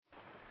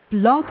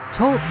Blog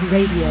Talk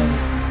Radio.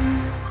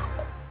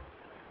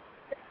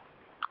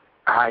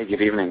 Hi,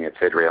 good evening. It's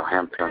Adriel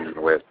Hampton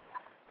with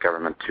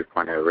Government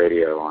 2.0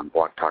 Radio on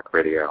Blog Talk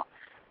Radio.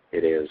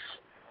 It is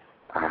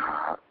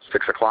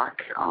 6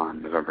 o'clock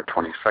on November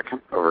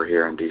 22nd over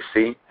here in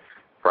D.C.,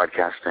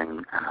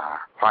 podcasting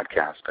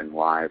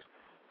live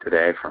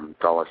today from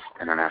Dulles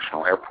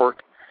International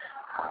Airport.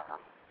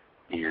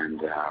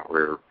 And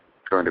we're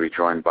going to be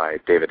joined by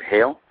David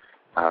Hale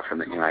from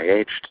the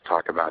NIH to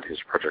talk about his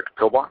project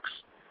Pillbox.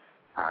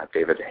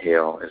 David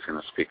Hale is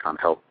going to speak on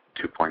Health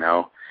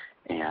 2.0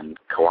 and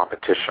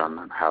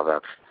Coopetition and how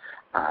that's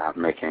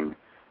making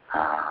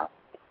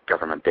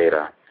government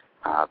data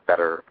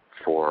better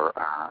for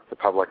the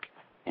public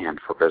and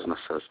for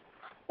businesses.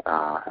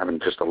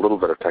 Having just a little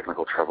bit of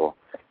technical trouble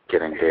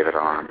getting David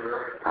on,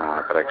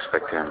 but I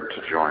expect him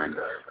to join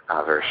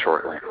very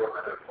shortly.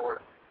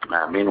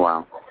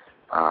 Meanwhile,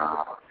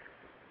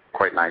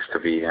 quite nice to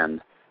be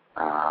in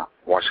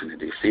Washington,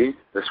 D.C.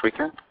 this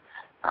weekend,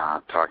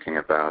 talking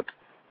about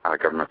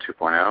Government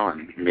 2.0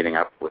 and meeting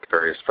up with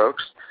various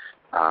folks,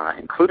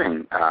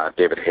 including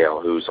David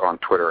Hale, who's on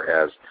Twitter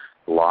as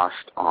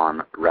Lost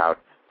on Route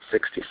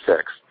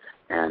 66.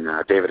 And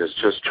David has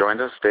just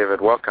joined us. David,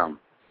 welcome.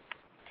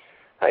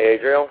 Hi,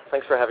 Adriel.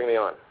 Thanks for having me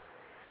on.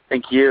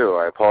 Thank you.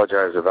 I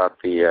apologize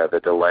about the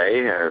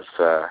delay. It's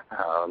a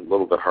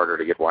little bit harder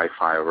to get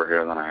Wi-Fi over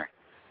here than I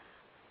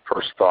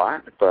first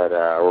thought, but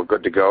we're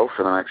good to go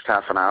for the next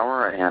half an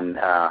hour. And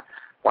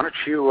why don't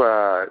you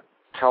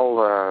tell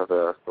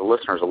the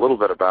listeners a little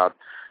bit about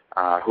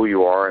who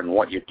you are and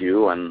what you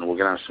do, and we'll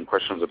get into some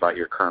questions about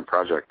your current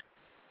project.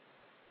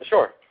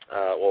 Sure.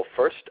 Well,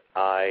 first,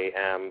 I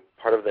am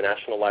part of the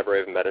National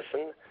Library of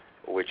Medicine,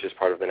 which is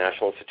part of the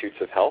National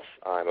Institutes of Health.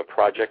 I'm a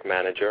project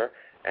manager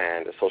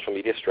and a social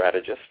media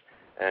strategist.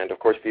 And, of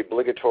course, the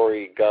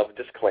obligatory Gov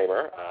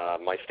disclaimer,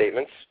 my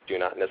statements do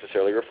not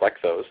necessarily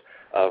reflect those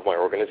of my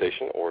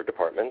organization or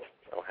department.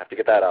 I'll have to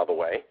get that out of the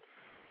way.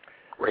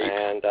 Great.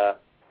 And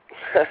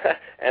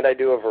I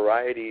do a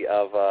variety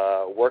of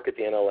work at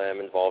the NLM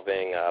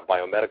involving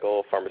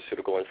biomedical,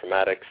 pharmaceutical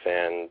informatics,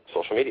 and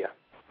social media.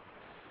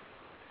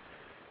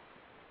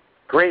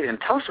 Great, and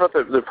tell us about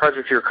the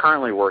project you're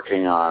currently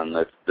working on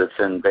that's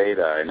in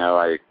beta. I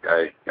know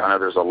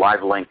there's a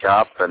live link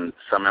up, and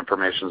some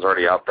information's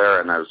already out there,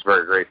 and there was a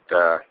very great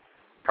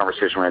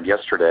conversation we had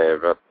yesterday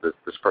about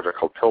this project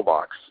called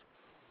Pillbox.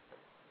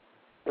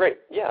 Great,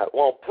 yeah.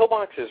 Well,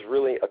 Pillbox is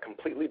really a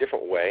completely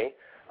different way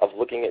of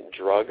looking at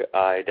drug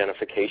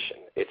identification.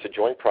 It's a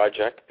joint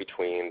project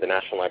between the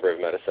National Library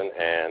of Medicine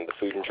and the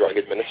Food and Drug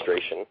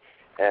Administration,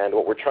 and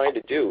what we're trying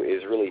to do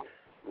is really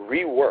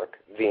rework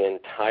the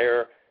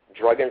entire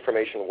drug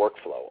information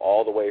workflow,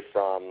 all the way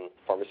from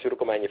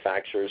pharmaceutical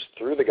manufacturers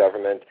through the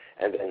government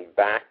and then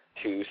back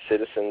to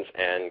citizens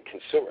and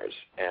consumers.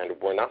 And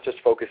we're not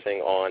just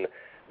focusing on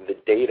the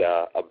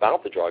data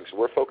about the drugs,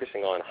 we're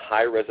focusing on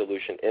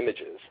high-resolution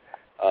images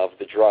of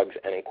the drugs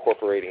and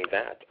incorporating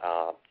that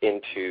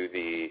into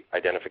the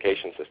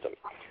identification system.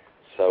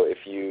 So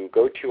if you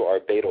go to our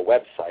beta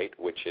website,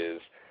 which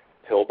is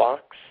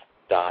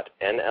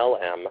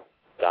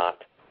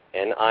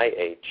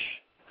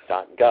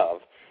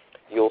pillbox.nlm.nih.gov,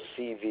 you'll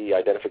see the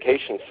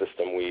identification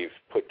system we've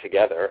put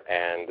together,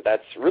 and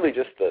that's really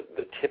just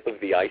the tip of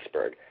the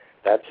iceberg.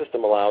 That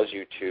system allows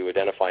you to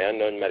identify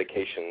unknown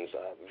medications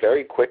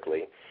very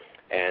quickly,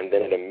 and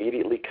then it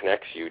immediately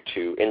connects you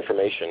to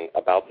information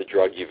about the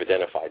drug you've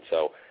identified.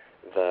 So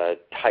the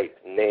type,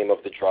 name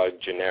of the drug,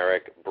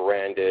 generic,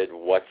 branded,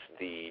 what's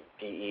the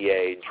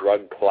DEA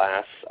drug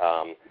class.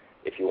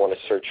 If you want to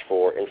search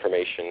for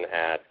information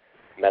at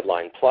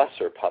Medline Plus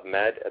or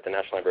PubMed at the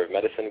National Library of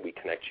Medicine, we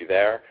connect you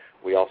there.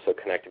 We also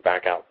connect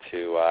back out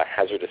to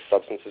hazardous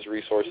substances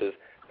resources,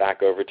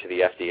 back over to the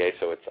FDA.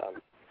 So it's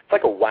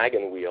like a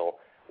wagon wheel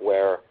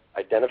where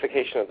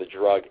identification of the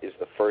drug is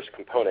the first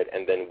component,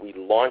 and then we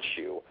launch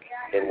you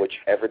in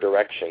whichever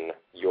direction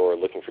you're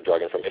looking for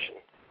drug information.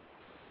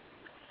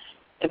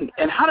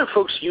 And how do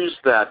folks use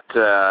that?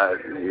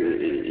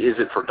 Is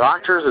it for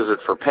doctors? Is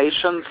it for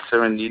patients? I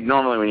mean,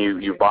 normally when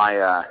you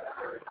buy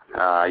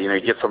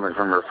you get something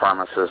from your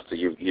pharmacist,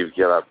 you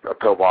get a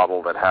pill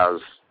bottle that has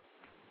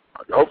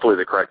hopefully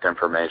the correct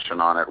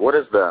information on it. What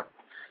is the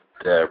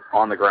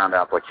on-the-ground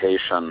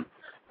application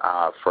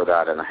for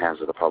that in the hands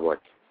of the public?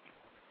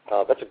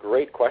 That's a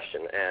great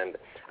question, and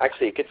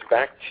actually it gets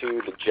back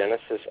to the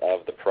genesis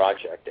of the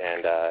project,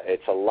 and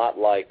it's a lot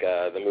like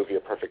the movie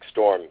A Perfect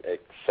Storm,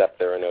 except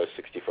there are no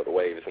 60-foot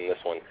waves in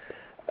this one.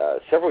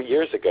 Several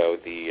years ago,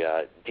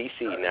 the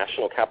D.C.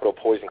 National Capital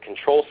Poison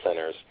Control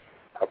Centers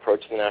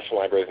approached the National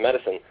Library of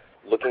Medicine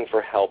looking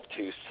for help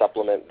to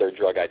supplement their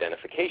drug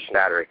identification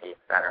system.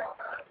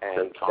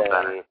 And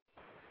then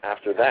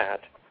after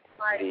that,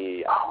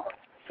 the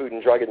Food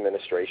and Drug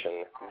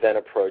Administration then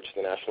approached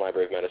the National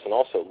Library of Medicine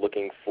also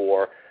looking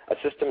for a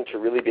system to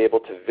really be able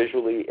to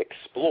visually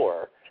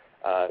explore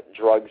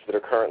drugs that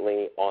are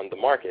currently on the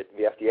market.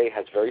 The FDA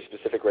has very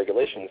specific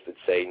regulations that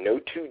say no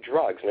two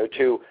drugs, no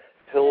two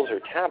pills or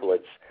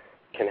tablets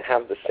can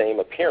have the same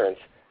appearance,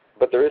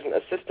 but there isn't a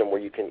system where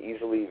you can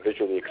easily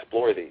visually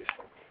explore these.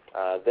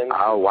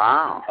 Oh,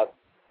 wow.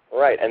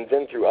 Right, and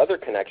then through other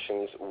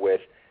connections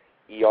with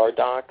ER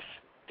docs,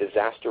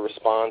 disaster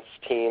response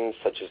teams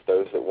such as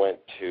those that went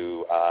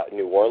to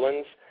New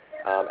Orleans,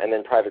 and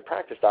then private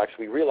practice docs,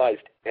 we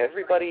realized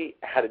everybody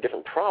had a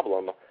different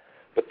problem,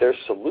 but their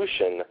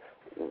solution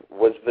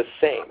was the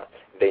same.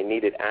 They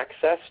needed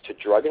access to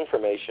drug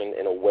information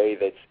in a way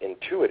that's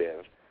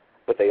intuitive,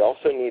 but they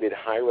also needed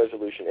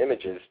high-resolution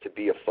images to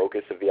be a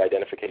focus of the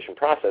identification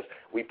process.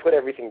 We put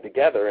everything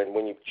together, and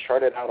when you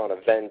chart it out on a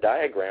Venn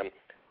diagram,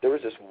 there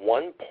was this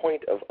one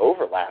point of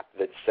overlap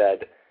that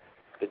said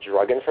the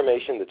drug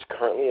information that's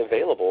currently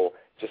available,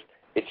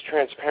 it's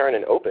transparent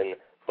and open,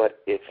 but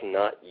it's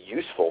not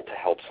useful to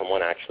help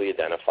someone actually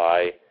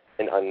identify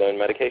an unknown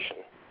medication.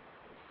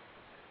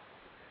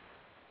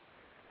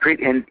 Great.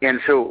 And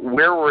so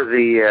where were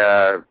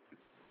the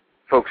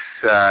folks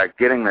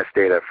getting this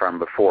data from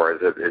before? Is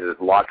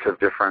it lots of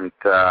different,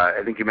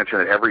 I think you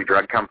mentioned that every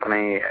drug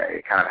company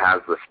kind of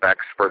has the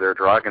specs for their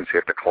drug, and so you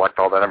have to collect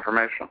all that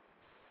information?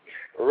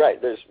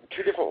 Right. There's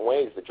two different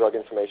ways that drug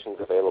information is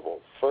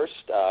available.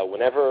 First,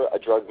 whenever a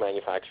drug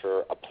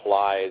manufacturer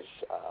applies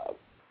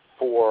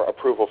for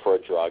approval for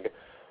a drug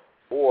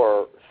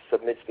or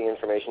submits the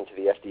information to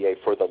the FDA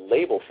for the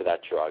label for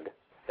that drug,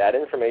 that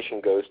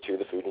information goes to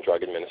the Food and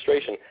Drug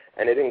Administration,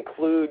 and it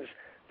includes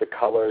the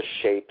color,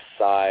 shape,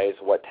 size,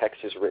 what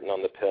text is written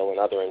on the pill, and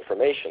other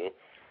information.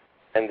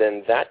 And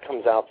then that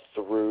comes out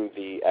through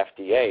the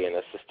FDA in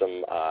a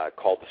system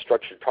called the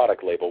Structured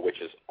Product Label,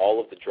 which is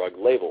all of the drug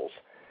labels.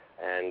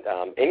 And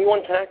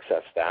anyone can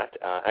access that.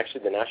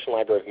 Actually, the National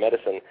Library of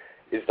Medicine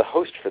is the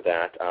host for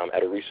that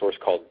at a resource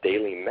called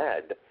Daily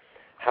Med.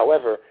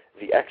 However,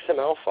 the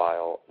XML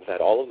file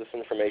that all of this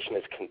information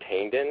is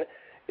contained in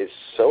is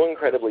so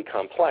incredibly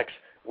complex,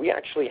 we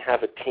actually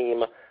have a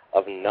team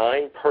of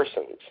 9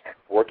 persons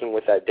working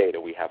with that data.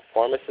 We have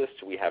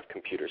pharmacists, we have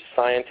computer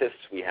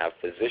scientists, we have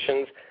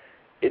physicians.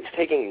 It's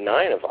taking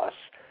 9 of us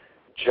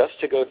just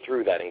to go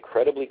through that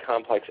incredibly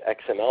complex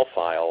XML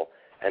file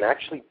and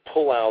actually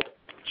pull out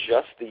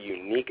just the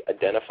unique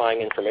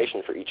identifying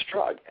information for each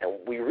drug. And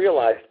we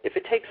realized if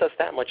it takes us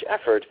that much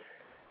effort,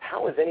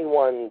 how is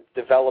anyone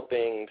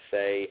developing,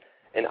 say,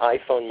 an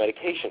iPhone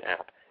medication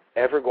app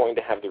ever going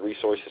to have the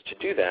resources to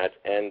do that?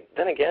 And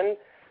then again,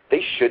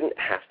 they shouldn't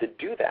have to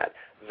do that.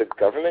 The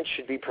government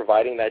should be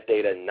providing that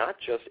data not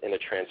just in a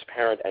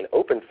transparent and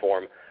open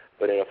form,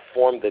 but in a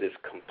form that is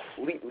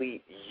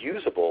completely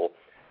usable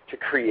to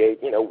create,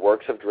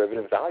 works of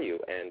derivative value.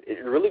 And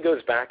it really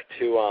goes back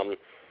to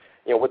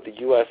what the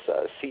U.S.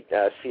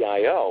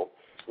 CIO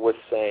was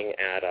saying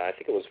at, I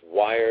think it was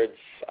Wired's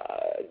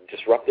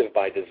Disruptive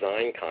by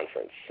Design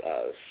conference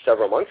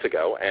several months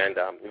ago, and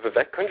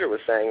Vivek Kundra was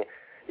saying,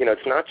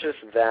 it's not just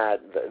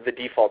that the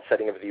default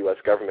setting of the U.S.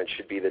 government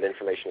should be that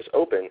information is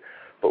open,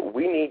 but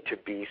we need to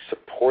be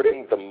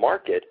supporting the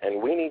market,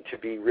 and we need to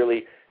be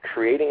really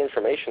creating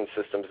information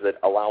systems that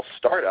allow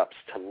startups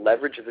to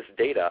leverage this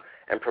data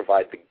and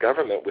provide the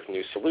government with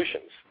new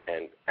solutions.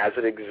 And as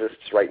it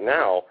exists right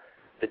now,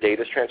 the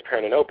data is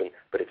transparent and open,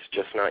 but it's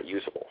just not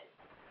usable.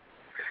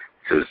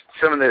 So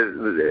some of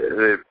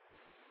the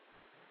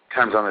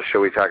times on the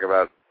show we talk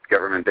about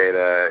government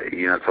data,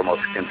 it's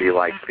almost can be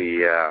like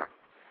the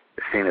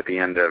scene at the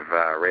end of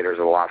Raiders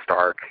of the Lost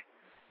Ark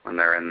when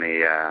they're in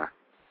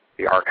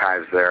the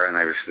archives there, and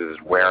there's this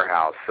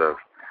warehouse of,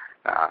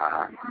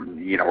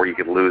 where you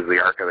could lose the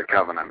Ark of the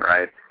Covenant,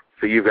 right?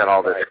 So you've got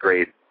all this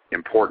great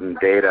important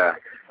data,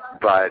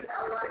 but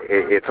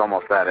it's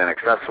almost that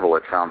inaccessible,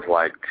 it sounds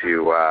like,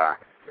 to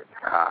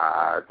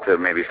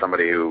maybe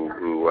somebody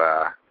who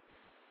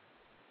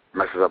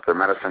messes up their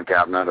medicine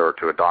cabinet, or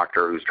to a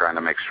doctor who's trying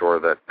to make sure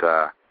that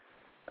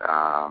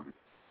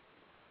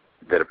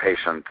a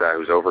patient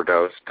who's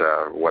overdosed,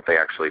 what they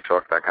actually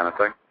took, that kind of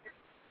thing?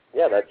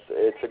 Yeah,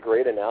 it's a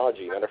great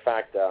analogy. Matter of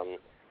fact,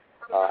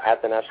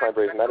 at the National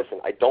Library of Medicine,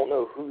 I don't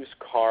know whose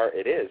car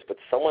it is, but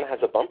someone has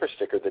a bumper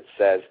sticker that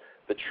says,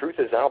 "The truth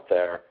is out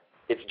there,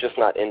 it's just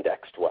not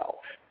indexed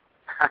well."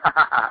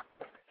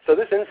 So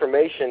this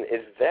information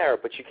is there,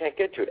 but you can't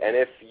get to it. And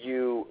if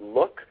you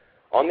look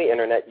on the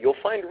Internet, you'll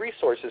find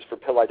resources for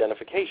pill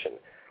identification.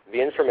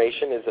 The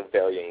information is of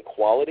varying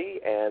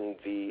quality, and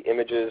the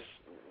images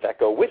that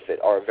go with it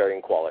are of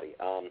varying quality.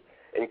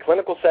 In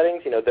clinical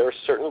settings, there are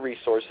certain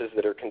resources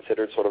that are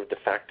considered sort of de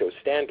facto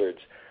standards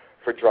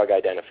for drug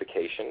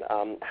identification.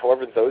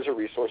 However, those are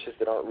resources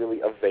that aren't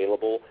really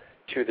available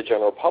to the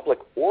general public,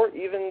 or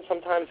even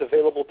sometimes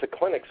available to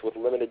clinics with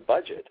limited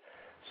budget.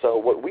 So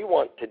what we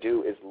want to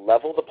do is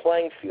level the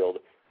playing field,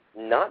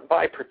 not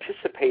by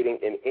participating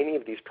in any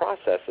of these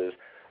processes,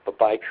 but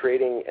by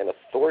creating an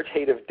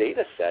authoritative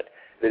data set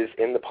that is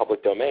in the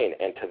public domain.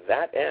 And to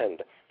that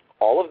end,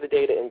 all of the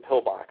data in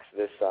Pillbox,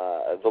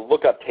 the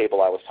lookup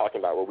table I was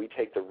talking about, where we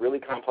take the really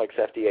complex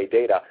FDA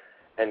data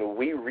and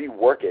we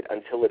rework it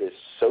until it is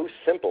so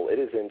simple, it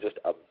is in just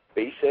a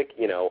basic,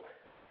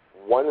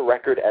 one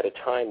record at a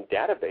time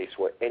database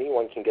where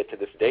anyone can get to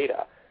this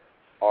data.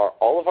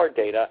 All of our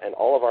data and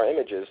all of our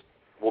images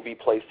will be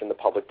placed in the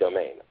public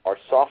domain. Our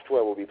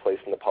software will be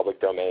placed in the public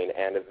domain,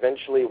 and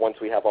eventually, once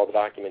we have all the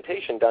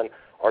documentation done,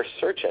 our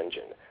search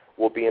engine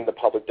will be in the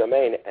public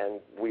domain, and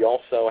we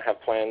also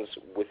have plans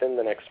within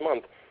the next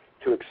month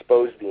to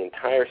expose the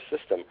entire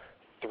system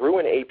through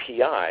an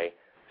API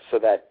so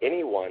that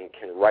anyone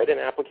can write an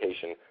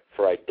application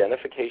for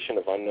identification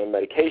of unknown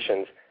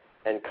medications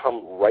and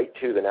come right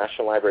to the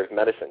National Library of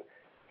Medicine.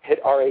 Hit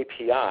our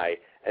API,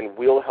 and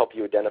we'll help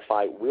you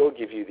identify. We'll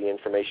give you the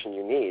information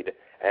you need,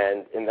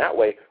 and in that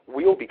way,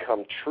 we'll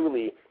become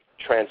truly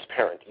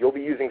transparent. You'll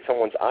be using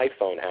someone's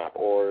iPhone app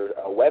or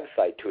a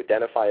website to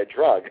identify a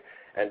drug,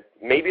 and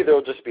maybe there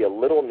will just be a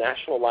little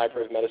National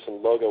Library of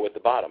Medicine logo at the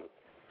bottom.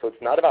 So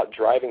it's not about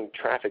driving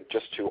traffic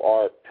just to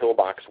our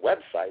Pillbox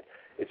website.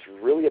 It's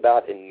really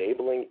about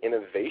enabling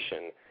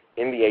innovation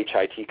in the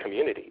HIT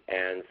community.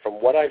 And from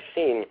what I've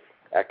seen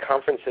at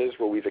conferences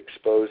where we've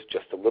exposed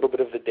just a little bit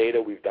of the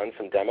data, we've done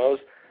some demos,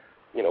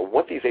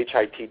 what these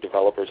HIT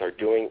developers are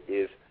doing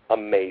is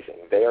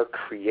amazing. They are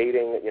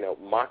creating,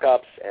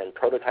 mock-ups and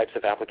prototypes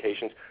of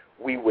applications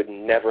we would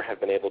never have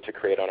been able to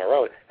create on our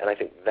own. And I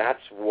think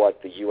that's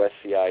what the US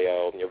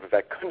CIO,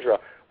 Vivek Kundra,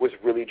 was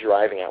really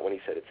driving at when he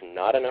said it's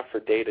not enough for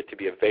data to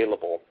be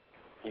available.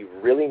 You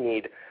really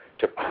need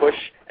to push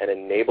and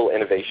enable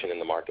innovation in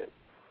the market.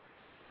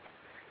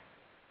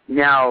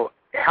 Now,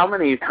 how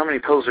many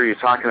pills are you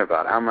talking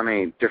about? How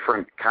many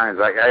different kinds?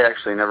 I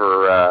actually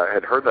never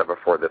had heard that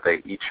before, that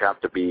they each have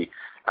to be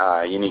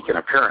unique in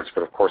appearance,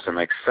 but of course it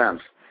makes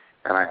sense.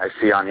 And I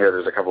see on here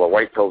there's a couple of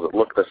white pills that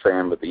look the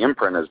same, but the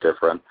imprint is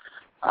different.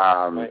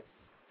 Right.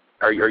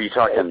 Are you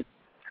talking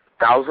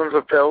thousands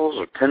of pills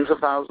or tens of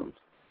thousands?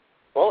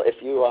 Well, if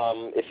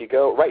you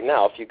go right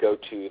now, if you go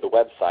to the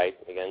website,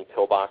 again,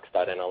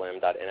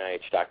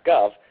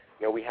 pillbox.nlm.nih.gov,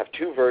 we have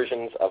two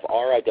versions of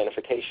our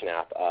identification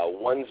app.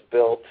 One's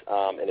built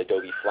in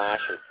Adobe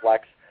Flash and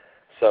Flex,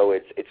 so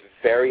it's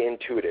very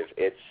intuitive.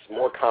 It's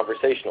more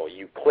conversational.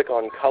 You click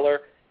on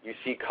color, you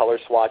see color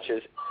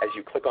swatches. As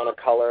you click on a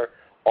color,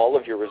 all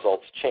of your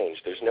results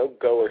change. There's no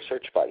go or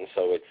search button,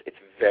 so it's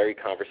very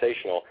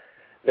conversational.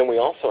 Then we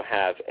also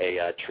have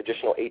a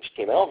traditional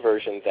HTML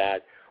version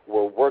that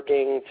we're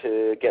working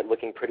to get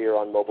looking prettier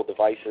on mobile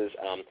devices.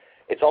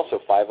 It's also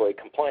 508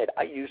 compliant.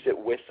 I used it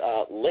with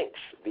Lynx,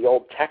 the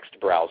old text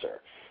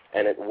browser,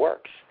 and it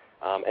works.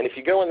 And if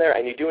you go in there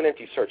and you do an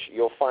empty search,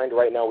 you'll find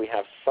right now we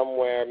have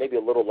somewhere maybe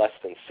a little less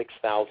than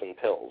 6,000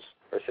 pills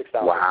or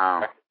 6,000.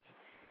 Wow.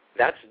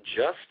 That's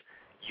just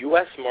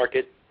U.S.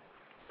 market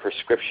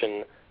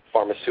prescription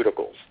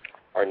pharmaceuticals.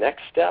 Our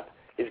next step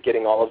is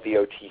getting all of the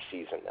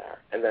OTCs in there.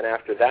 And then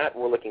after that,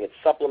 we're looking at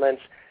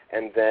supplements,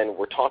 and then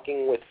we're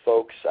talking with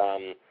folks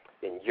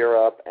in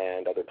Europe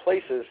and other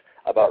places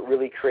about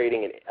really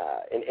creating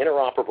an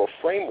interoperable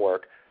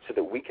framework so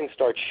that we can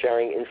start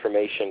sharing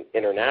information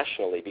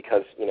internationally,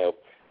 because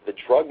the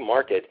drug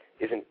market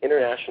is an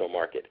international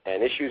market,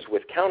 and issues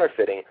with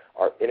counterfeiting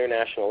are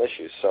international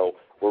issues. So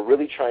we're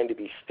really trying to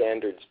be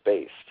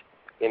standards-based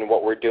in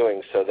what we're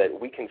doing so that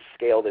we can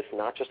scale this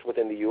not just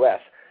within the U.S.,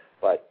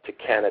 but to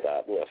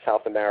Canada,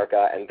 South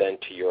America, and then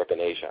to Europe and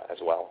Asia as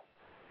well.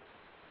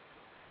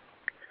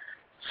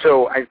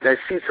 So I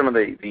see some of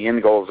the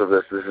end goals of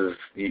this. This is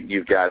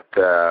you've got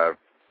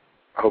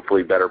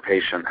hopefully better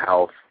patient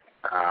health,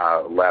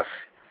 less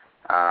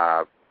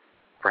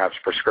perhaps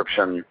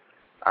prescription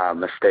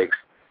mistakes.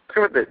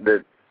 Look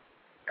at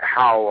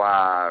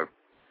how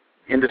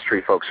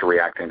industry folks are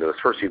reacting to this.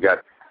 First, you've got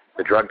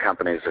the drug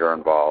companies that are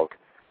involved,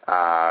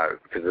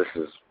 because this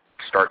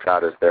starts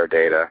out as their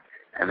data,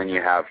 and then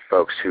you have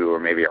folks who are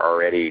maybe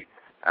already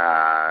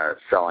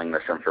selling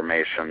this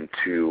information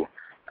to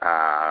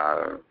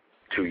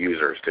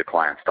users, to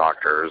clients,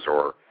 doctors,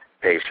 or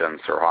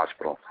patients, or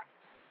hospitals.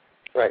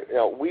 Right.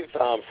 We've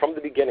from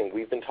the beginning,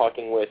 we've been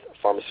talking with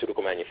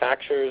pharmaceutical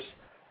manufacturers.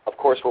 Of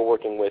course, we're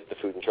working with the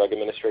Food and Drug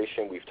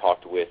Administration. We've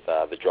talked with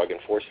the Drug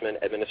Enforcement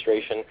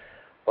Administration.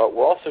 But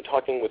we're also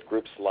talking with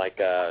groups like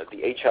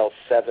the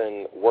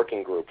HL7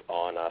 Working Group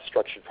on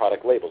Structured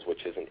Product Labels,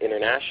 which is an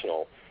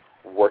international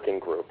working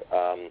group.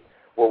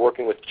 We're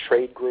working with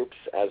trade groups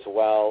as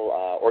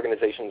well,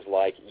 organizations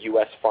like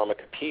U.S.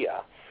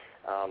 Pharmacopoeia.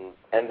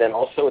 And then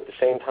also at the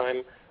same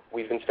time,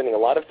 we've been spending a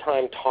lot of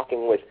time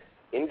talking with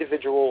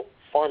individual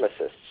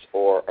pharmacists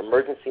or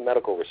emergency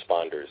medical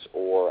responders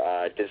or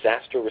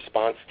disaster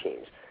response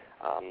teams,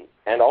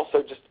 and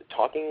also just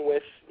talking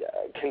with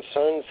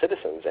concerned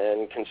citizens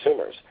and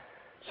consumers.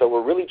 So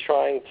we're really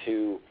trying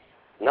to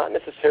not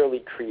necessarily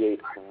create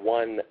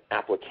one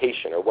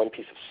application or one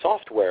piece of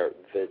software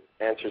that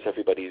answers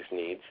everybody's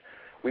needs.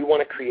 We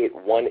want to create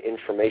one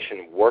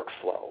information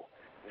workflow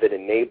that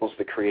enables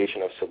the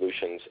creation of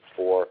solutions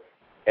for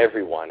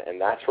everyone. And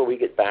that's where we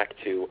get back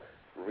to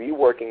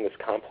reworking this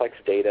complex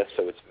data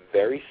so it's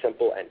very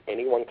simple and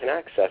anyone can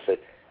access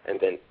it, and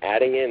then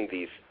adding in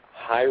these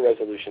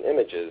high-resolution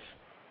images,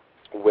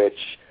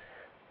 which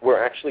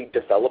we're actually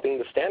developing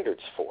the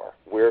standards for.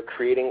 We're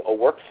creating a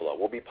workflow.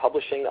 We'll be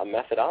publishing a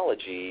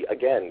methodology,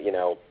 again,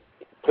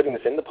 putting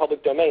this in the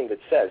public domain that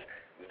says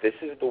this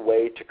is the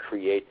way to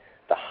create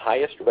the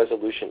highest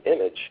resolution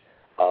image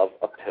of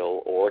a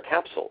pill or a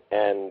capsule.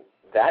 And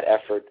that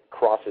effort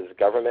crosses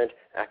government,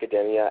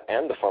 academia,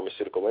 and the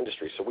pharmaceutical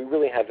industry. So we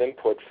really have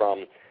input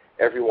from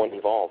everyone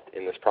involved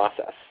in this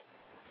process.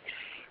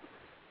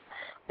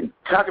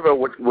 Talk about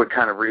what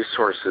kind of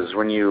resources,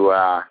 when you,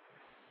 I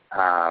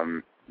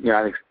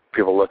think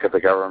people look at the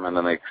government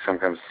and they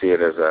sometimes see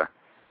it as a,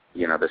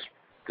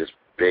 this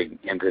big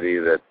entity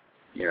that,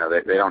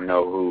 they don't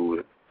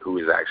know who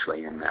is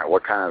actually in there.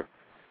 What kind of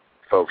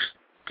folks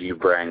do you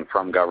bring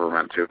from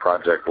government to a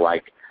project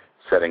like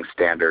setting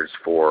standards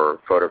for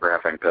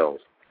photographing pills?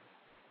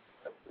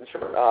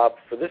 Sure.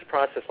 For this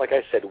process, like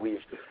I said,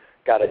 we've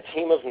got a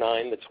team of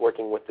 9 that's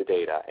working with the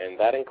data, and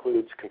that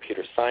includes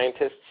computer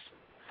scientists,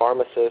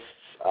 pharmacists,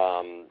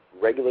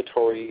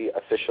 regulatory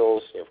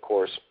officials, of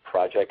course,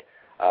 project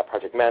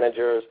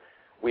managers.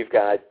 We've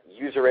got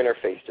user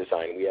interface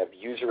design. We have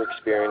user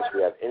experience.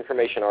 We have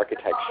information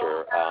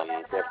architecture.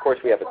 And of course,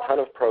 we have a ton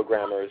of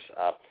programmers.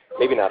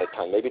 Maybe not a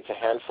ton. Maybe it's a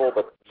handful,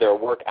 but their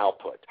work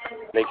output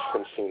makes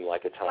them seem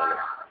like a ton.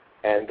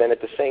 And then at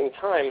the same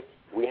time,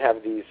 we have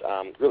these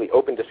really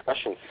open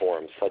discussion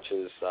forums, such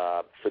as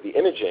for the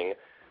imaging,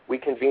 we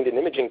convened an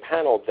imaging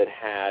panel that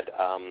had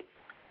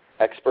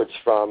experts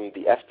from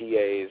the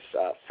FDA's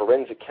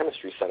Forensic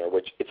Chemistry Center,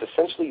 which it's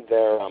essentially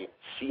their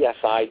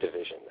CSI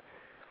division.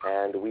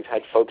 And we've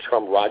had folks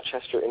from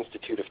Rochester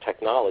Institute of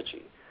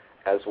Technology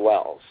as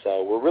well.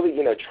 So we're really,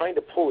 trying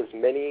to pull as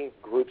many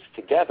groups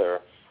together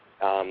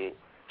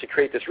to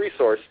create this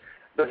resource,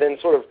 but then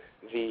sort of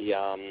the,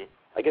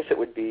 I guess it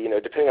would be,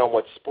 depending on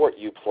what sport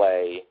you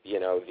play,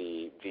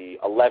 the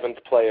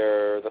 11th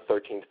player, the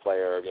 13th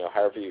player,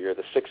 however you're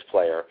the 6th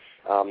player,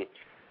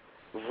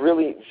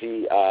 really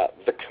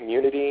the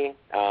community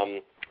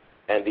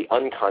and the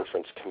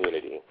unconference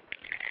community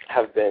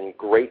have been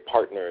great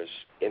partners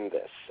in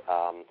this.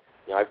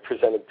 I've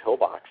presented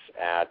Pillbox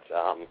at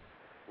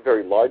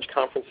very large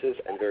conferences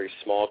and very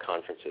small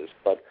conferences,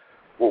 but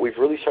what we've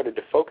really started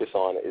to focus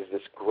on is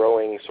this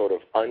growing sort of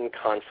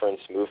unconference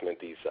movement,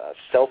 these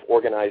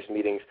self-organized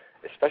meetings,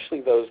 especially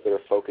those that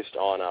are focused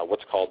on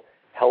what's called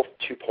Health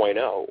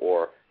 2.0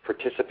 or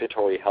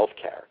participatory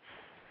healthcare.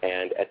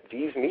 And at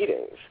these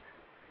meetings,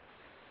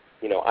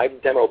 I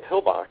demo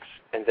Pillbox,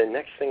 and then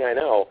next thing I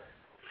know,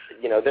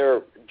 there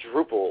are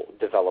Drupal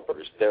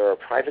developers, there are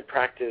private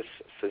practice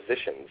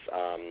physicians,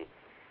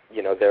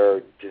 there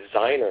are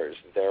designers,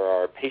 there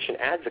are patient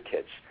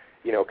advocates,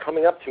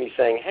 coming up to me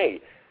saying, hey,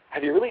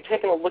 have you really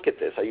taken a look at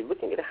this? Are you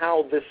looking at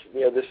how this,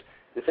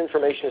 this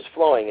information is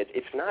flowing?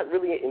 It's not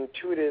really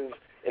intuitive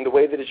in the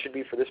way that it should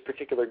be for this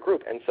particular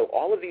group. And so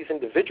all of these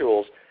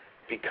individuals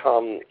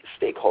become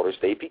stakeholders.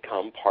 They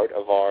become part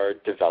of our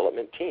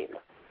development team.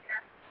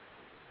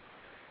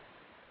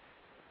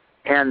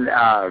 And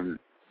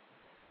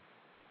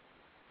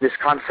this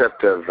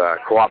concept of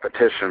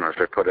coopetition, which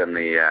I put in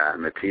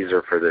the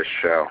teaser for this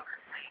show,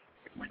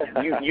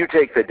 you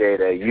take the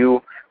data,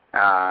 you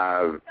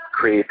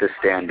create the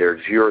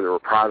standards, you're the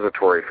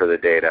repository for the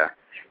data,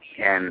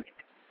 and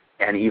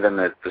even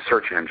the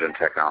search engine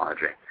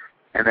technology.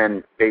 And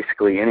then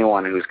basically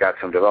anyone who's got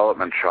some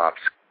development shops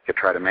could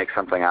try to make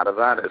something out of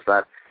that. Is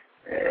that,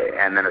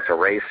 and then it's a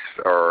race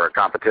or a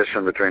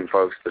competition between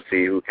folks to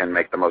see who can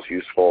make the most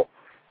useful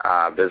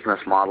business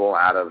model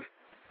out of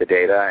the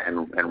data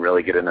and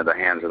really get into the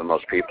hands of the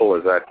most people?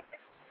 Is that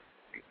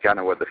kind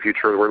of what the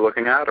future we're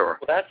looking at? Or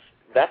well,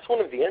 that's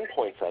one of the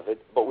endpoints of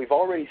it, but we've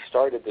already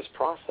started this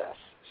process.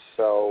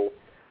 So,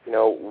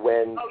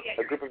 when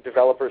a group of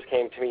developers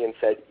came to me and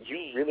said,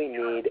 you really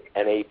need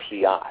an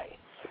API,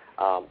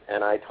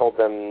 and I told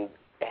them,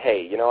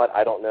 hey, you know what,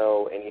 I don't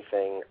know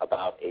anything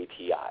about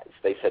APIs.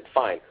 They said,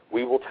 fine,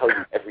 we will tell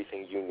you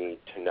everything you need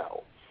to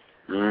know.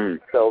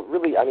 So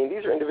really,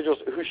 these are individuals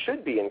who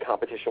should be in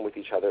competition with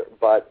each other,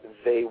 but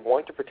they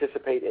want to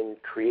participate in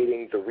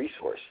creating the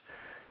resource.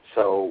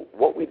 So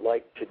what we'd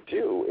like to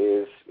do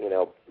is,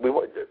 we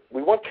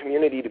want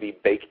community to be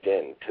baked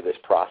into this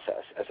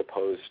process as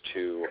opposed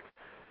to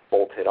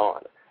bolted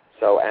on.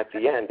 So at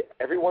the end,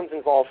 everyone's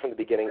involved from the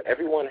beginning,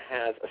 everyone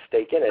has a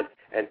stake in it,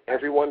 and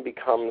everyone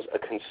becomes a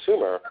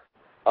consumer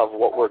of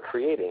what we're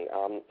creating,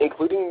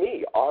 including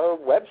me. Our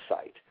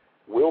website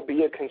will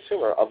be a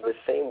consumer of the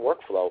same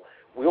workflow.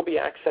 We'll be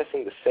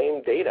accessing the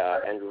same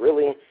data, and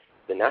really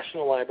the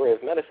National Library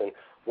of Medicine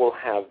will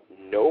have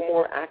no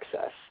more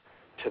access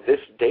to this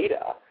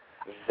data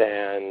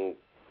than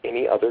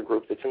any other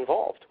group that's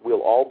involved.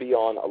 We'll all be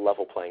on a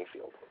level playing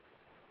field.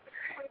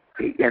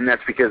 And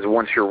that's because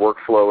once your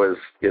workflow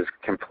is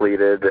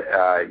completed,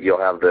 you'll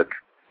have the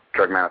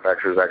drug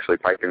manufacturers actually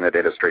piping the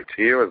data straight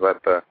to you? Is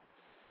that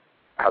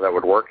how that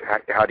would work?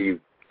 How do you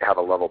have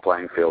a level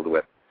playing field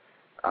with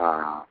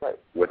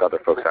other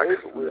folks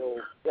accessing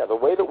it? The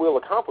way that we'll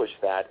accomplish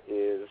that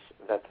is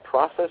that the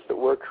process that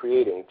we're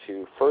creating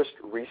to first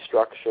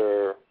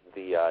restructure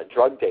the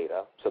drug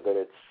data so that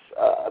it's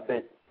a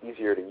bit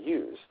easier to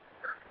use,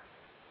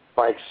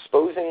 by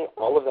exposing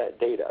all of that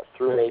data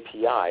through an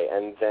API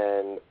and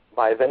then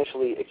by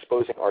eventually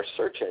exposing our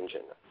search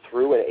engine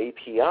through an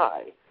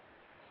API,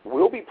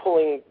 we'll be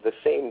pulling the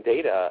same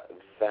data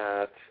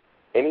that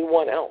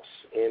anyone else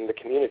in the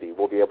community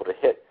will be able to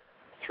hit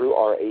through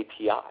our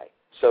API.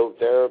 So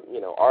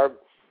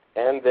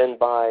and then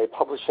by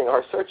publishing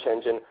our search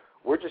engine,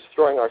 we're just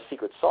throwing our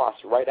secret sauce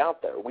right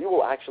out there. We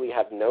will actually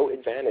have no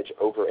advantage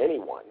over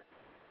anyone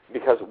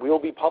because we'll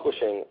be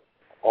publishing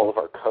all of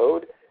our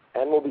code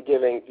and we'll be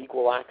giving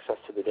equal access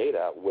to the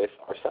data with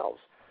ourselves.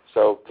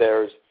 So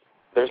there's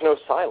no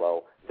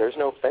silo, there's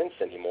no fence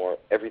anymore.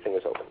 Everything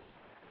is open.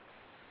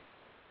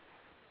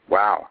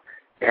 Wow.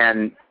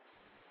 And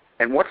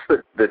what's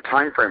the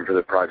time frame for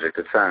the project?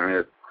 It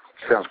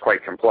sounds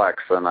quite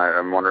complex, and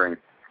I'm wondering,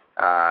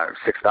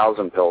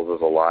 6,000 pills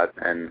is a lot,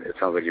 and it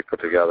sounds like you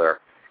put together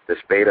this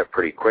beta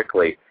pretty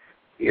quickly.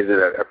 Is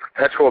it a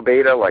perpetual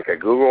beta like a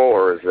Google,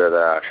 or is it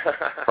a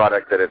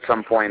product that at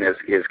some point is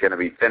going to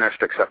be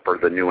finished except for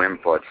the new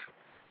inputs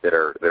that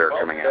are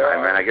coming in? I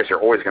mean, I guess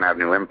you're always going to have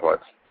new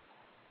inputs.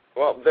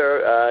 Well,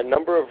 there are a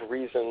number of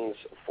reasons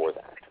for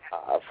that,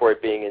 for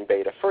it being in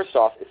beta. First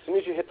off, as soon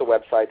as you hit the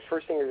website,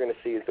 first thing you're going to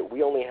see is that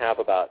we only have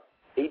about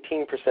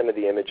 18% of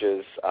the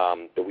images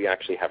that we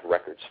actually have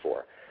records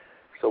for.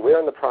 So we're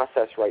in the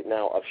process right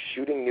now of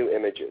shooting new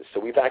images.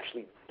 So we've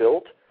actually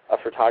built a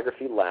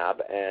photography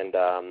lab, and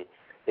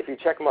if you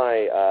check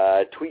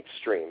my tweet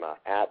stream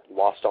at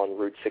Lost on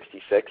Route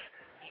 66,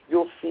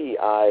 you'll see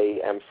I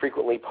am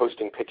frequently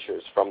posting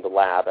pictures from the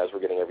lab as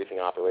we're getting everything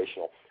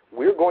operational.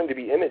 We're going to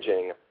be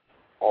imaging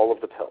all of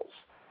the pills.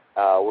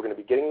 We're going to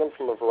be getting them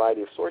from a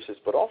variety of sources,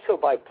 but also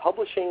by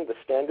publishing the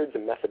standards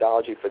and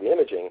methodology for the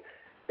imaging,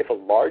 if a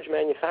large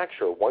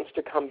manufacturer wants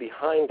to come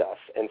behind us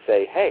and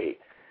say, hey,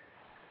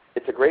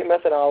 it's a great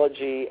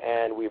methodology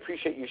and we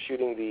appreciate you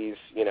shooting these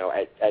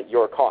at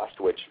your cost,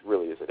 which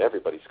really is at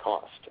everybody's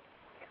cost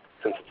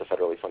since it's a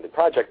federally funded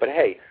project, but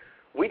hey,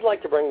 we'd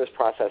like to bring this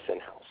process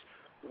in-house.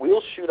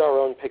 We'll shoot our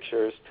own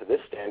pictures to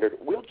this standard.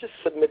 We'll just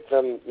submit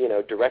them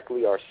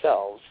directly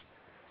ourselves,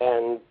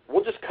 and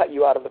we'll just cut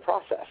you out of the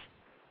process.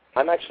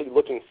 I'm actually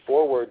looking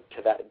forward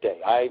to that day.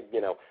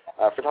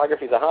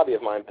 Photography is a hobby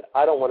of mine, but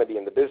I don't want to be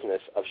in the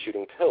business of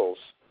shooting pills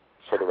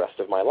for the rest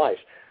of my life.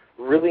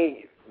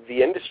 Really,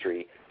 the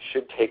industry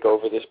should take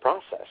over this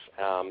process,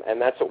 and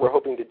that's what we're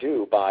hoping to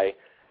do by,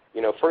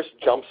 first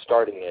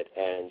jump-starting it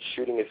and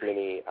shooting as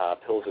many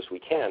pills as we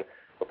can,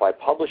 but by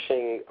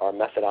publishing our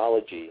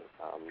methodology,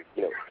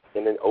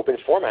 in an open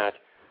format,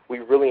 we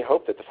really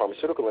hope that the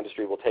pharmaceutical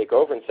industry will take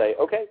over and say,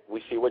 okay,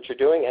 we see what you're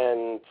doing,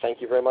 and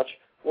thank you very much.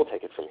 We'll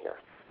take it from here.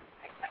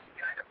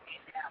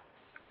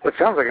 Well, it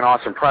sounds like an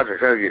awesome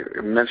project.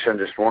 You mentioned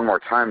just one more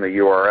time the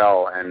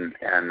URL, and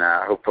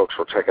I hope folks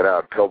will check it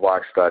out,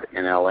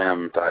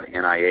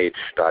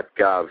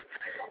 pillbox.nlm.nih.gov.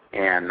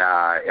 And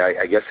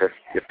I guess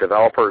if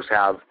developers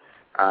have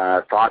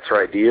thoughts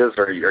or ideas,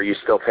 are you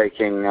still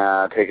taking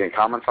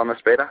comments on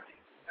this beta?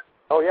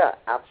 Oh yeah,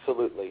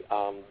 absolutely.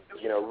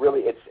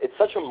 Really, it's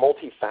such a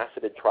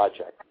multifaceted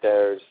project.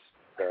 There's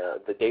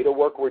the data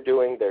work we're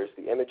doing. There's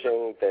the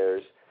imaging.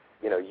 There's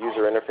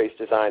user interface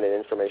design and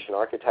information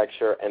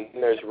architecture, and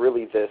then there's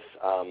really this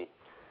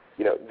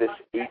this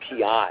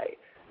API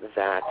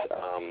that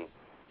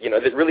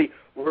that really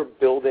we're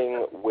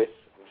building with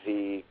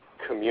the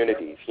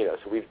communities.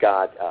 So we've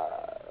got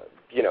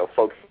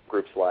folks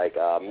groups like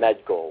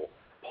Medgoal,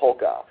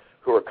 Polka,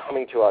 who are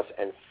coming to us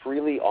and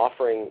freely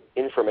offering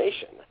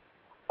information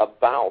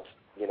about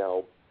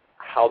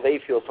how they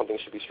feel something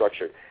should be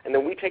structured. And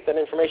then we take that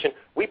information,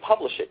 we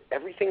publish it.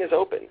 Everything is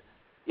open.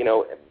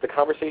 The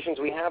conversations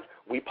we have,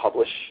 we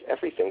publish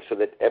everything so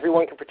that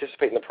everyone can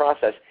participate in the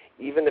process,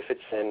 even if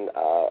it's in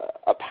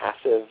a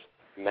passive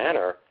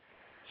manner,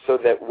 so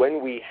that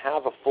when we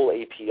have a full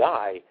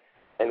API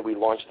and we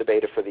launch the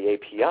beta for the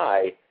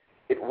API,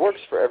 it works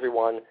for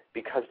everyone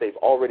because they've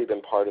already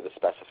been part of the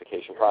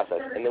specification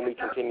process, and then we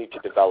continue to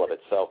develop it.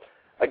 So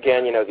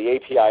again, the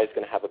API is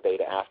going to have a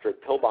beta after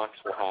it. Pillbox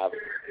will have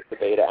the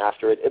beta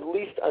after it, at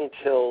least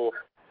until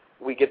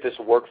we get this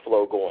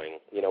workflow going.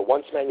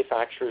 Once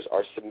manufacturers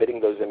are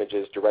submitting those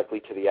images directly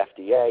to the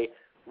FDA,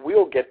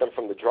 we'll get them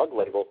from the drug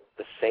label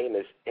the same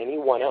as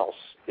anyone else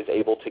is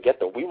able to get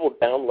them. We will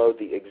download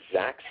the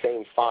exact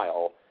same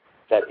file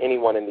that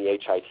anyone in the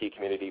HIT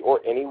community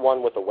or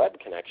anyone with a web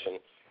connection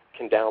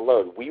can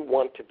download. We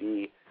want to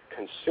be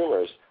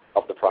consumers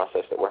of the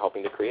process that we're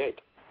helping to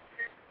create.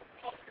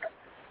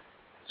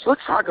 So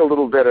let's talk a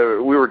little bit.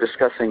 We were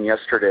discussing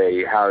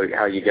yesterday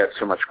how you get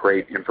so much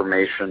great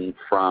information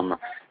from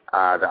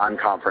the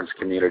unconference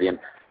community. And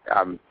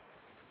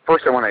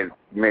first, I want to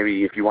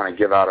maybe, if you want to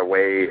give out a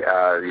way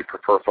you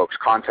prefer folks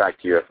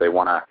contact you if they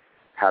want to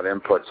have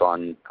inputs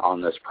on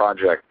this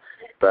project.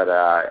 But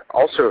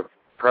also,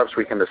 perhaps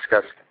we can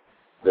discuss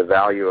the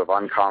value of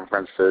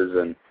unconferences,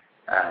 and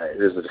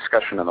there's a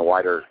discussion in the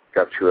wider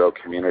Gov2O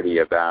community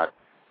about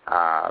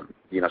some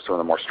of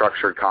the more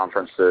structured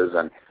conferences,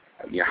 and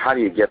how do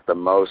you get the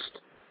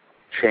most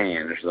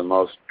change, the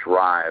most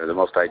drive, the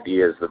most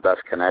ideas, the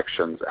best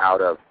connections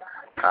out of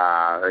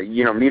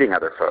meeting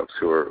other folks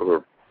who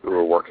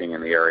are working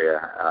in the area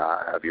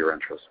of your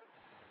interest.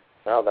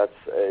 No,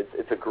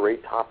 it's a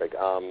great topic.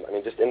 I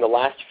mean, just in the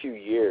last few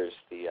years,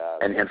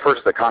 and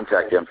first the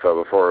contact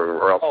info before,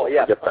 or else we'll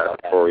forget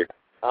that before we.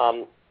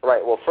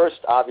 Right. Well, first,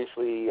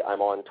 obviously, I'm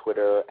on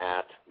Twitter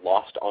at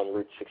Lost on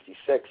Route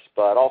 66,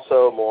 but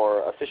also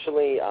more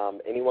officially,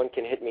 anyone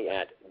can hit me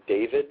at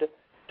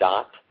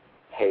David.Hale,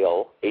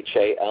 Hale,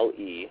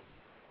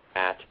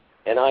 at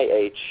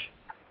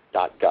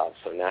NIH.gov,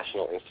 so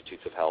National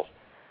Institutes of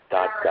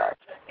Health.gov.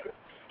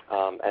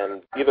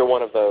 And either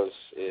one of those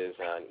is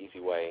an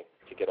easy way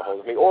to get a hold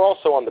of me. Or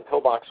also on the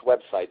Pillbox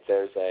website,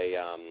 there's a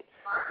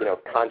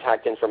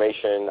contact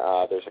information.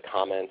 There's a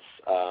comments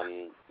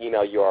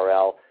email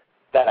URL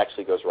that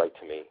actually goes right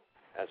to me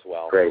as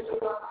well. Great.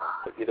 So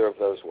either of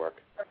those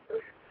work.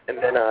 And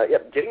then,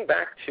 getting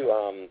back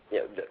to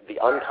the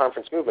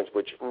unconference movement,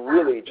 which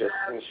really just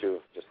seems to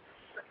have just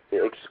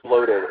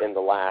exploded in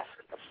the last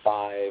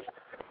 5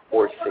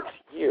 or 6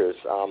 years.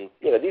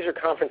 These are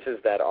conferences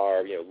that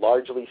are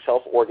largely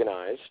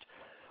self-organized,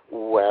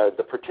 where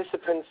the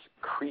participants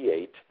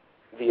create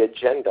the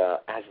agenda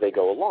as they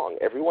go along.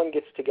 Everyone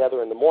gets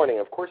together in the morning.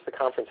 Of course, the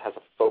conference has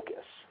a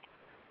focus,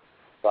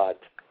 but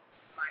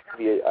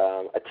the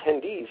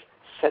attendees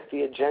set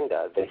the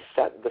agenda. They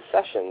set the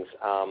sessions,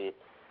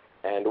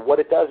 and what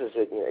it does is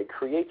it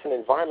creates an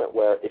environment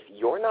where if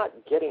you're not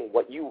getting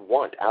what you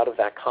want out of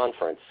that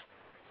conference,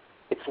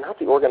 it's not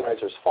the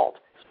organizer's fault.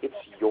 It's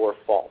your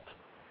fault.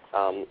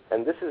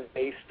 And this is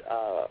based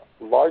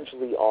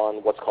largely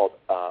on what's called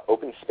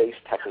open space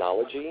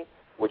technology,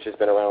 which has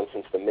been around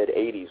since the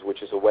mid-'80s,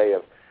 which is a way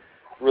of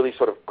really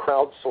sort of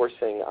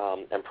crowdsourcing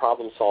and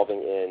problem solving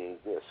in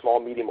small,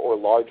 medium, or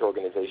large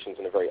organizations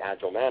in a very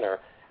agile manner.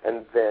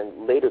 And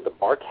then later the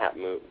Barcamp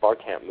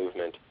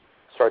movement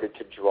started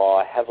to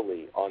draw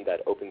heavily on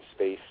that open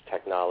space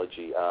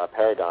technology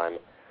paradigm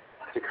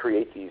to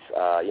create these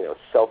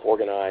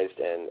self-organized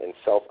and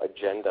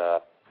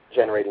self-agenda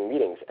generating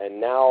meetings.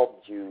 And now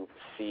you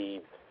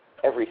see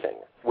everything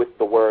with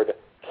the word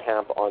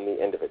camp on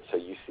the end of it. So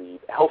you see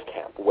Health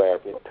Camp, where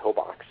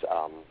Pillbox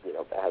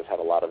has had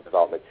a lot of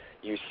development.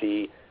 You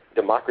see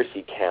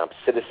Democracy Camp,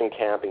 Citizen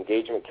Camp,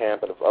 Engagement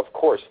Camp, and of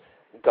course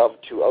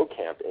Gov2O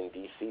Camp in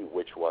D.C.,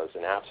 which was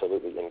an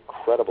absolutely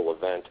incredible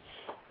event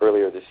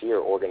earlier this year,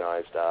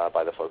 organized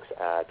by the folks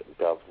at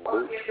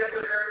GovLoop.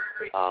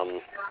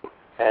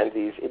 And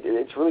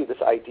it's really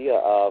this idea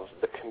of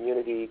the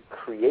community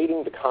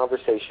creating the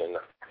conversation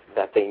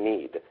that they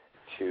need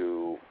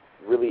to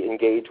really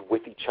engage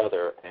with each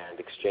other and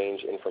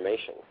exchange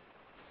information.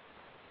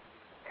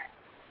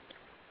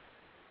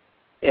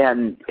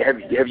 And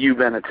have you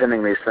been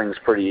attending these things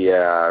pretty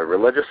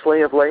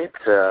religiously of late?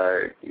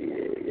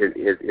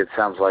 It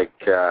sounds like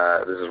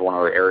this is one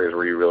of the areas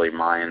where you really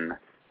mine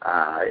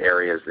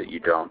areas that you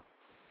don't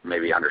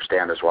maybe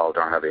understand as well,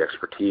 don't have the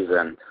expertise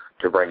in,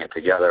 to bring it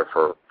together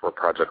for a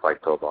project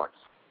like Pillbox.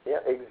 Yeah,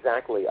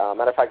 exactly.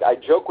 Matter of fact, I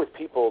joke with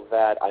people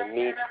that I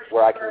meet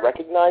where I can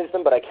recognize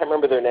them, but I can't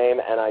remember their name,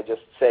 and I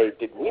just say,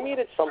 did we meet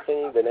at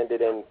something that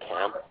ended in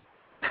camp?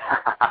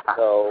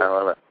 So I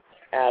love it.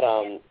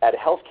 At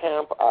Health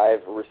Camp,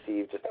 I've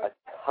received just a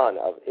ton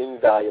of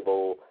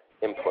invaluable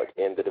input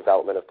in the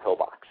development of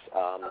Pillbox.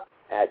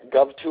 At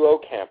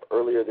Gov2O Camp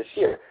earlier this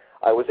year,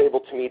 I was able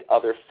to meet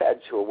other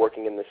feds who are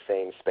working in the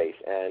same space,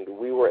 and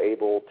we were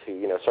able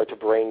to start to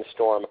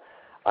brainstorm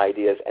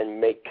ideas and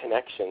make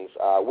connections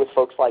with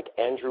folks like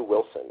Andrew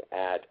Wilson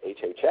at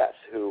HHS,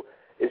 who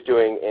is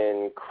doing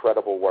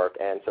incredible work.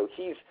 And so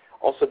he's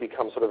also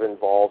become sort of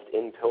involved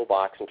in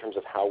Pillbox in terms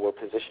of how we're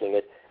positioning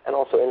it, and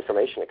also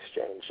information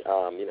exchange.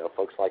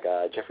 Folks like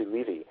Jeffrey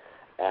Levy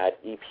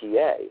at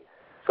EPA.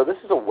 So this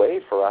is a way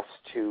for us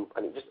to,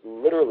 just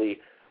literally,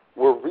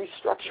 we're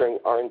restructuring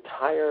our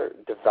entire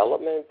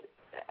development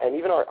and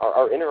even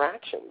our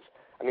interactions.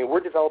 We're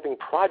developing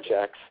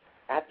projects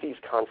at these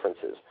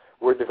conferences.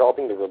 We're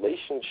developing the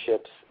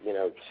relationships,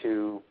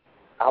 to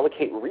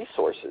allocate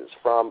resources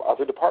from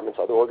other departments,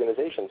 other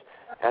organizations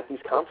at these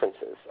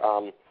conferences.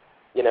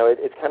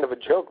 It's kind of a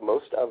joke.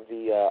 Most of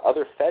the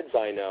other feds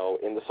I know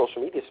in the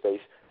social media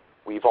space,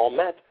 we've all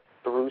met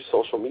through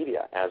social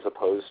media as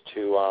opposed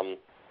to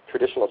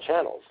traditional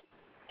channels.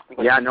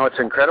 Yeah, no, it's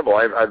incredible.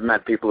 I've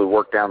met people who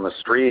work down the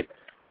street,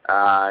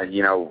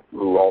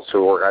 who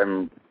also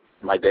work.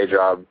 My day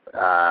job,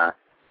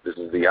 this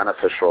is the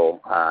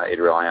unofficial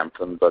Adriel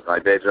Hampton, but my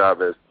day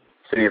job is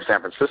City of San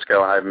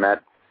Francisco, and I've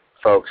met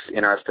folks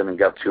interested in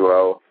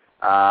Gov2O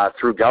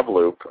through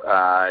GovLoop,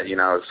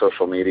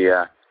 social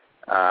media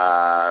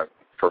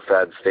for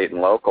feds, state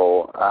and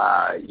local.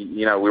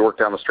 We work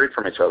down the street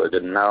from each other,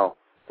 didn't know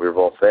we were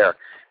both there.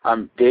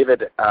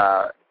 David,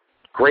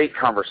 great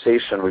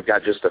conversation. We've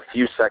got just a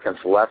few seconds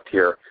left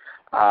here.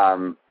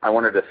 I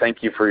wanted to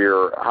thank you for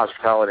your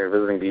hospitality and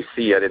visiting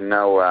D.C. I didn't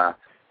know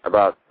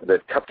about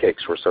that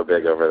cupcakes were so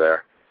big over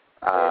there.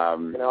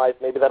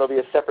 Maybe that'll be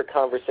a separate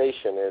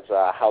conversation, is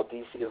how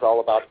D.C. is all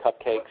about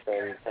cupcakes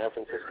and San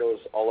Francisco is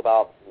all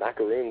about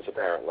macaroons,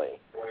 apparently.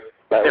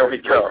 But there we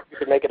go. You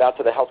could make it out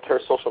to the healthcare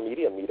social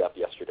media meetup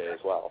yesterday as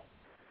well.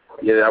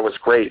 Yeah, that was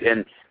great.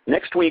 And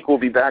Next week, we'll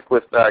be back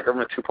with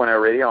Government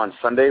 2.0 Radio on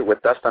Sunday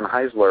with Dustin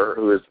Heisler,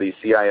 who is the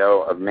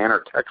CIO of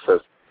Manor,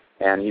 Texas,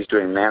 and he's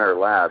doing Manor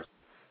Labs.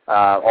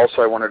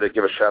 Also, I wanted to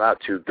give a shout-out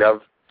to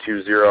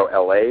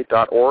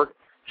gov20la.org.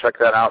 Check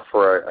that out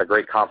for a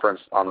great conference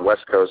on the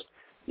West Coast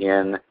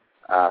in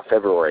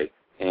February.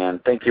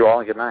 And thank you all,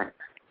 and good night.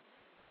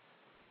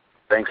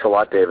 Thanks a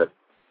lot, David.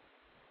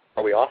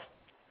 Are we off?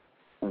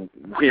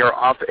 We are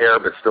off air,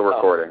 but still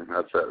recording.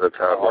 That's how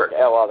it works.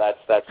 Okay. Well,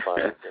 that's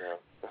fine.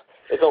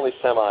 It's only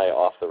semi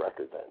off the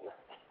record then.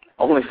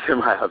 Only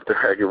semi off the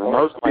record.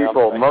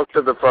 Most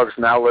of the folks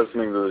now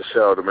listening to the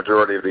show, the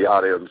majority of the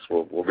audience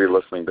will be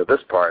listening to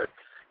this part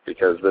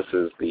because this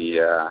is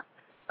the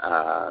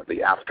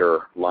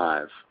after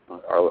live.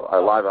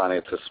 Our live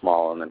audience is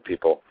small, and then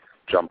people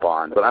jump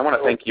on. But I want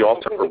to thank you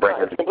also for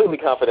bringing. It's completely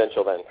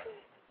confidential then.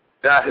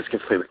 That is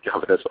completely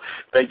confidential.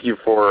 Thank you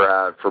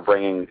for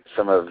bringing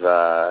some of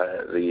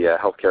the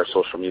healthcare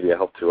social media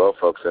Health 2.0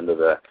 folks into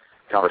the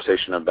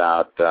conversation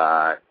about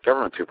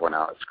Government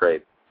 2.0. It's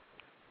great.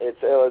 It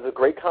was a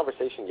great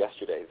conversation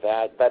yesterday.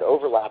 That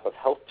overlap of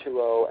Health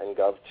 2.0 and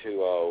Gov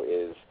 2.0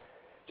 is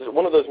just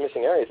one of those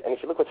missing areas. And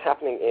if you look what's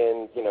happening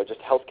in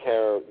just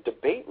healthcare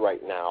debate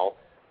right now,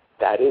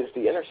 that is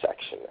the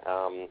intersection.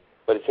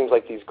 But it seems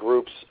like these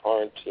groups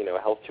aren't,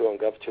 Health 2.0 and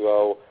Gov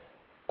 2.0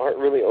 aren't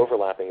really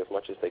overlapping as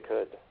much as they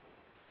could.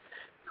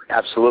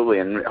 Absolutely,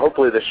 and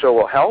hopefully the show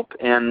will help.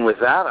 And with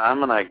that, I'm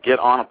going to get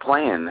on a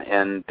plane.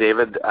 And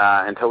David,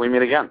 until we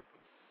meet again.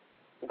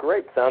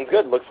 Great, sounds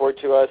good. Look forward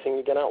to seeing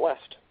you again out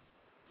west.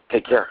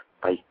 Take care.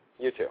 Bye.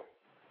 You too.